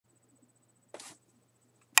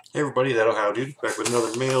Hey everybody, that Ohio Dude, back with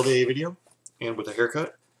another mail day video, and with a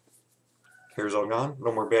haircut. Hair's all gone,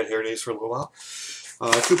 no more bad hair days for a little while.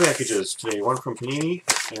 Two packages today, one from Panini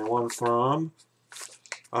and one from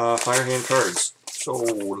Firehand Cards. So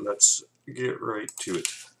let's get right to it.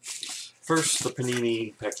 First, the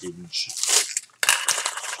Panini package.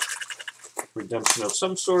 Redemption of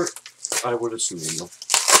some sort, I would assume.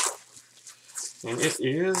 And it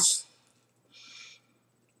is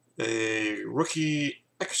a rookie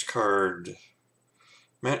X card.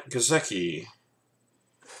 Matt Gazecki.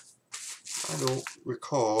 I don't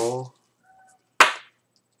recall.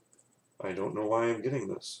 I don't know why I'm getting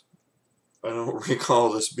this. I don't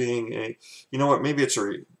recall this being a. You know what? Maybe it's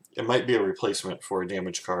it might be a replacement for a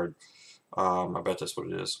damaged card. I bet that's what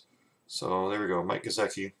it is. So there we go, Mike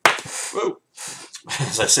Gazecki. Whoa!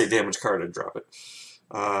 As I say damaged card, I drop it.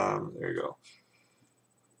 There you go.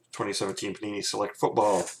 2017 Panini Select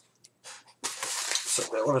Football. Set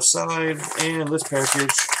that one aside, and this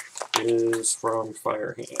package is from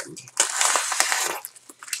Firehand.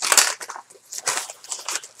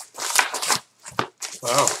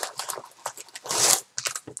 Wow.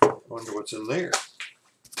 I wonder what's in there.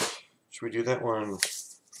 Should we do that one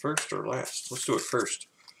first or last? Let's do it first.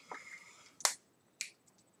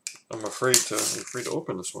 I'm afraid to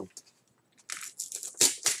open this one.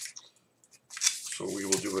 So we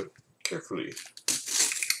will do it carefully.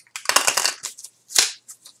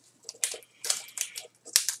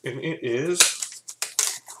 And it is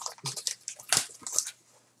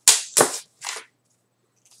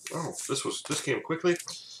this came quickly.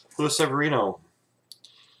 Louis Severino.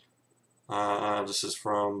 This is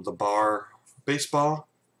from the Bar Baseball.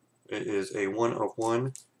 It is a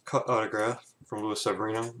 1/1 cut autograph from Louis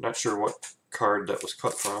Severino. Not sure what card that was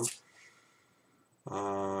cut from.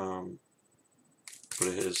 But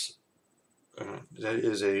it is that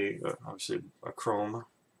is obviously a chrome,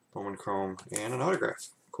 Bowman chrome, and an autograph.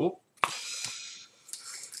 Cool.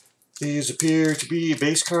 These appear to be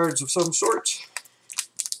base cards of some sort,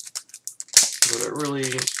 but are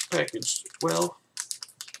really packaged well.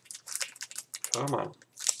 Come on.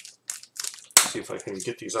 See if I can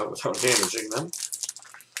get these out without damaging them.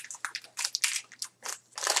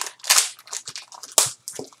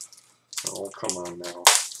 Oh, come on now.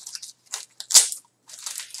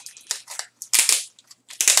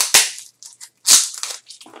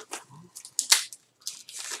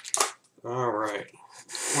 Alright.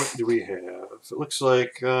 What do we have? It looks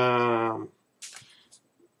like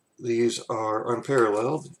these are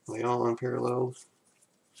unparalleled. Are they all unparalleled?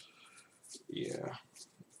 Yeah.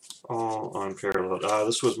 All unparalleled.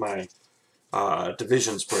 This was my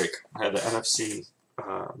divisions break. I had the NFC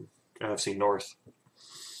North.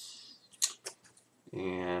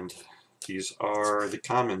 And these are the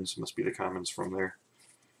commons, must be the commons from there.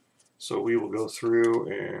 So we will go through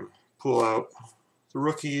and pull out the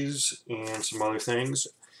rookies and some other things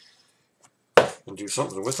and do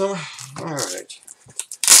something with them. Alright.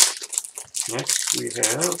 Next we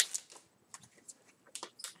have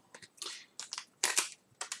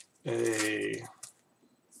a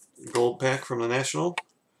gold pack from the National.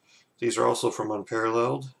 These are also from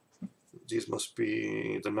Unparalleled. These must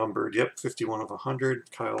be the numbered, yep, 51 of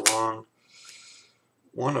 100, Kyle Long.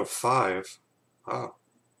 1 of 5. Wow.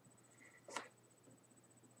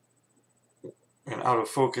 And out of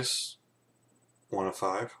focus, 1 of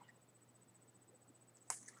 5.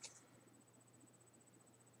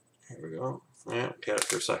 Here we go. Yeah, got it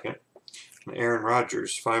for a second. And Aaron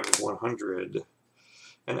Rodgers, 5 of 100.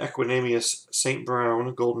 An Equanimous St.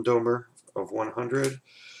 Brown Golden Domer of 100.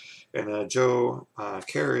 And Joe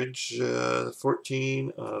Carriage,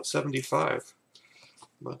 14 of 75.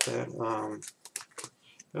 But that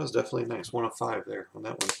was definitely nice. 1 of 5 there on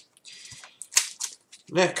that one.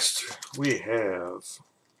 Next, we have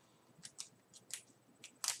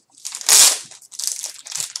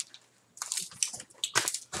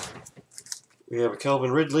a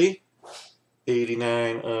Calvin Ridley,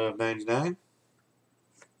 89 of 99.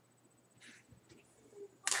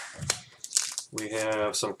 We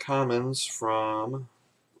have some commons from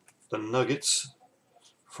the Nuggets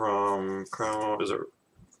from Crown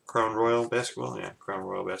Royal Basketball? Yeah, Crown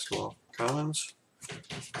Royal Basketball commons.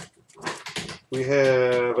 We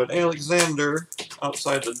have an Alexander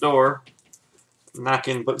outside the door,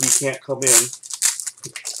 knocking, but he can't come in.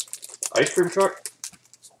 Ice cream truck?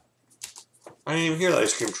 I didn't even hear the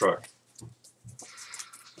ice cream truck.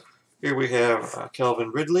 Here we have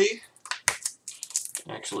Calvin Ridley.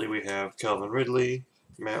 Actually, we have Calvin Ridley,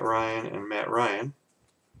 Matt Ryan, and Matt Ryan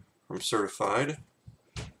from Certified.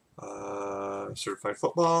 Certified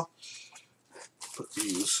Football. Put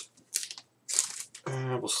these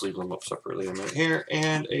And we'll sleeve them up separately in a minute here.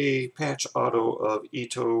 And a patch auto of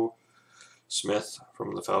Ito Smith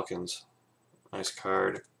from the Falcons. Nice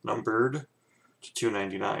card. Numbered to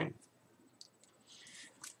 299.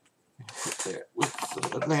 Put that with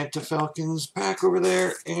the Atlanta Falcons pack over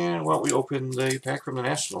there. And why don't we open the pack from the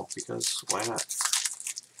National? Because why not?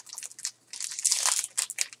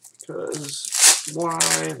 Because why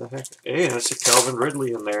the heck? Hey, that's a Calvin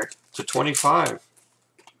Ridley in there to 25.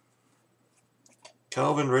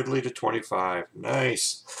 Calvin Ridley to 25.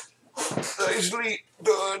 Nice. Nicely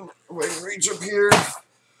done. If I can reach up here.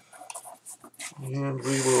 And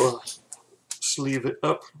we will sleeve it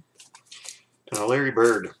up. And a Larry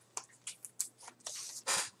Bird.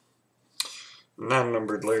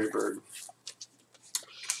 Non-numbered Larry Bird.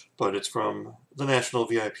 But it's from the National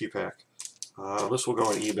VIP pack. This will go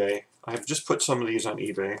on eBay. I've just put some of these on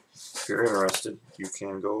eBay. If you're interested, you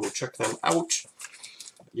can go check them out.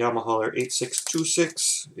 Yamaha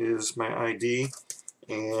 8626 is my ID.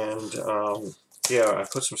 And yeah, I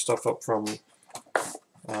put some stuff up from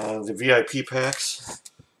the VIP packs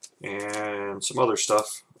and some other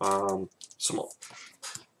stuff. Some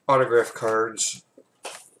autograph cards,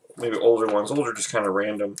 maybe older ones. Older, just kind of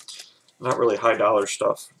random. Not really high dollar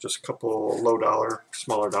stuff. Just a couple low dollar,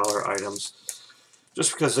 smaller dollar items.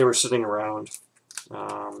 Just because they were sitting around.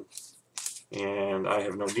 And I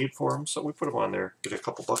have no need for them, so we put them on there. Get a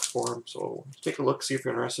couple bucks for them. So take a look, see if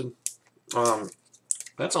you're interested.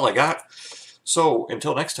 That's all I got. So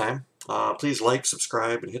until next time, please like,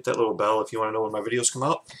 subscribe, and hit that little bell if you want to know when my videos come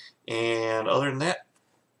out. And other than that,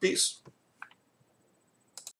 peace.